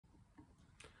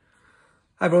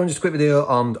Hi everyone, just a quick video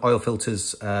on oil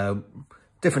filters,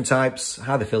 different types,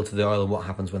 how they filter the oil and what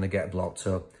happens when they get blocked.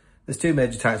 So there's two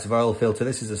major types of oil filter.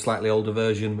 This is a slightly older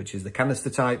version, which is the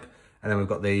canister type. And then we've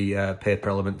got the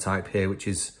paper element type here, which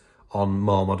is on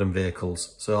more modern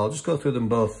vehicles. So I'll just go through them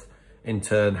both in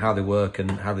turn, how they work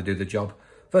and how they do the job.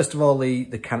 First of all, the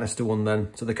canister one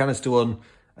then. So the canister one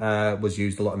was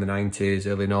used a lot in the 90s,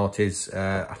 early noughties.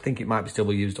 I think it might be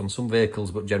still used on some vehicles,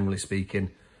 but generally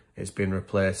speaking, it's been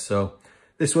replaced. So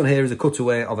this one here is a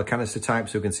cutaway of a canister type,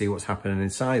 so we can see what's happening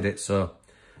inside it. So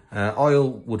oil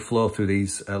would flow through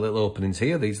these little openings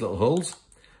here, these little holes,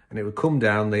 and it would come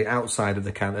down the outside of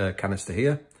the canister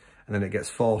here, and then it gets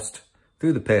forced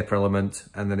through the paper element,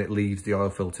 and then it leaves the oil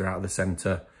filter out of the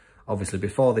centre. Obviously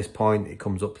before this point, it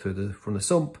comes up from the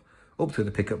sump, up through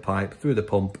the pickup pipe, through the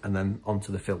pump, and then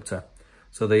onto the filter.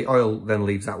 So the oil then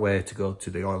leaves that way to go to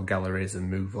the oil galleries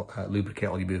and lubricate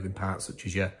all your moving parts, such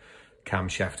as your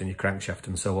camshaft and your crankshaft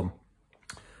and so on.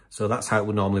 So that's how it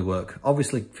would normally work.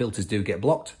 Obviously filters do get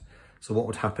blocked. So what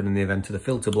would happen in the event of the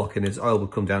filter blocking is oil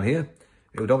would come down here.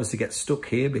 It would obviously get stuck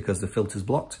here because the filter's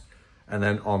blocked. And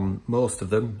then on most of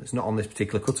them, it's not on this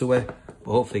particular cutaway,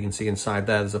 but hopefully you can see inside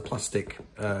there's a plastic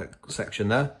section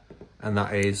there. And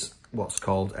that is what's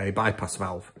called a bypass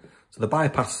valve. So the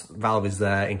bypass valve is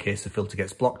there in case the filter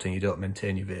gets blocked and you don't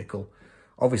maintain your vehicle.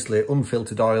 Obviously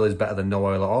unfiltered oil is better than no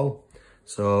oil at all.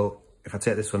 So if I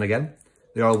take this one again,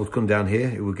 the oil would come down here,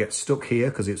 it would get stuck here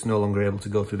because it's no longer able to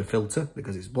go through the filter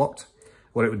because it's blocked.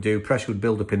 What it would do, pressure would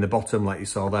build up in the bottom like you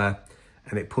saw there,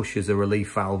 and it pushes a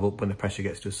relief valve up when the pressure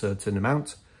gets to a certain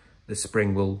amount. The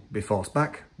spring will be forced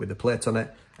back with the plate on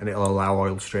it, and it'll allow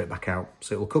oil straight back out.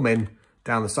 So it will come in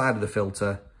down the side of the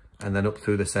filter and then up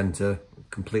through the centre,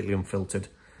 completely unfiltered.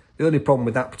 The only problem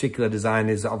with that particular design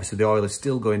is that obviously the oil is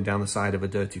still going down the side of a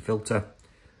dirty filter.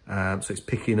 So it's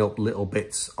picking up little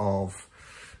bits of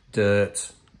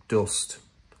dirt, dust,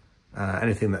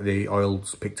 anything that the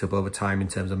oil's picked up over time in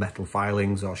terms of metal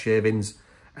filings or shavings,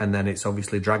 and then it's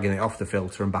obviously dragging it off the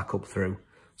filter and back up through.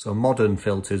 So modern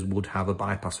filters would have a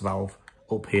bypass valve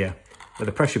up here, where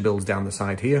the pressure builds down the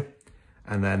side here,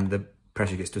 and then the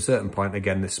pressure gets to a certain point,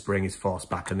 again this spring is forced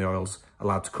back and the oil's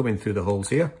allowed to come in through the holes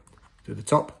here, through the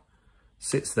top,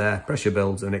 sits there, pressure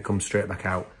builds, and it comes straight back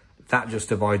out. That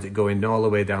just avoids it going all the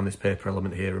way down this paper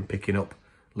element here and picking up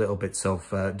little bits of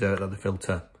dirt that the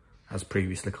filter has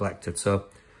previously collected. So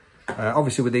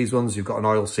obviously with these ones, you've got an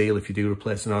oil seal. If you do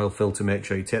replace an oil filter, make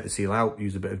sure you take the seal out,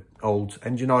 use a bit of old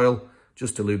engine oil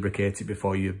just to lubricate it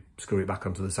before you screw it back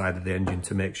onto the side of the engine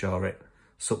to make sure it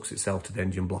sucks itself to the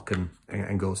engine block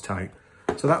and goes tight.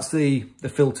 So that's the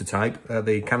filter type,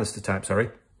 the canister type, sorry.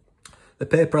 The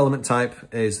paper element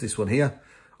type is this one here.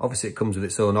 Obviously it comes with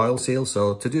its own oil seal,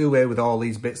 so to do away with all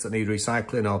these bits that need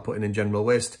recycling or putting in general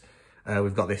waste,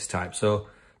 we've got this type. So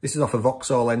this is off a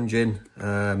Vauxhall engine,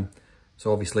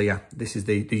 so obviously yeah, this is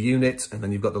the unit, and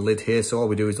then you've got the lid here, so all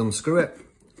we do is unscrew it,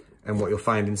 and what you'll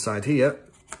find inside here,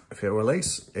 if it'll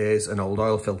release, is an old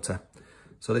oil filter.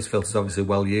 So this filter is obviously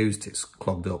well used, it's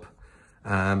clogged up.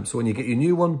 So when you get your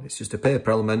new one, it's just a paper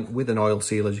element with an oil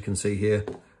seal, as you can see here,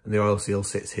 and the oil seal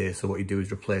sits here. So what you do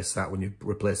is replace that when you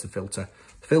replace the filter.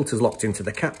 The filter's locked into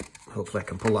the cap. Hopefully I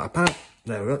can pull that apart.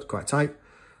 There we go, it's quite tight.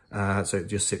 So it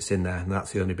just sits in there, and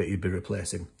that's the only bit you'd be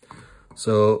replacing.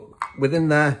 So within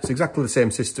there, it's exactly the same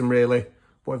system really.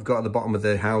 What we've got at the bottom of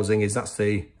the housing is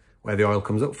where the oil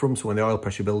comes up from. So when the oil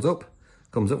pressure builds up,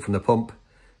 comes up from the pump,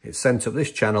 it's sent up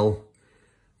this channel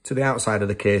to the outside of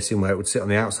the casing where it would sit on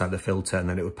the outside of the filter, and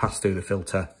then it would pass through the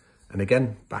filter. And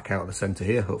again, back out of the centre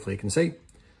here, hopefully you can see,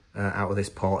 out of this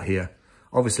port here.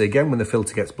 Obviously again, when the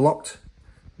filter gets blocked,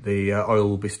 the oil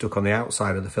will be stuck on the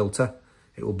outside of the filter.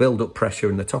 It will build up pressure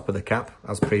in the top of the cap,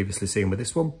 as previously seen with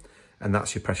this one, and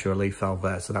that's your pressure relief valve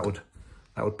there. So that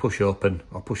would push open,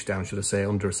 or push down, should I say,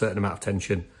 under a certain amount of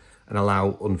tension, and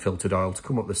allow unfiltered oil to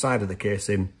come up the side of the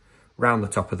casing, round the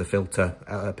top of the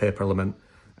filter paper element,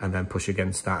 and then push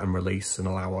against that and release and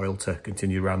allow oil to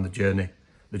continue around the journey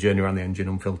around the engine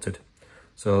unfiltered.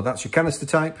 So that's your canister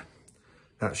type,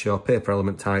 that's your paper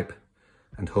element type,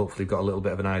 and hopefully you've got a little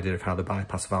bit of an idea of how the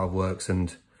bypass valve works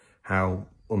and how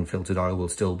unfiltered oil will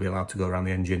still be allowed to go around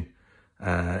the engine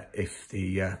if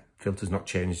the filter's not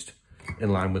changed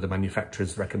in line with the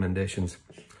manufacturer's recommendations.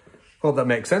 Hope that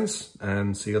makes sense,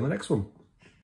 and see you on the next one.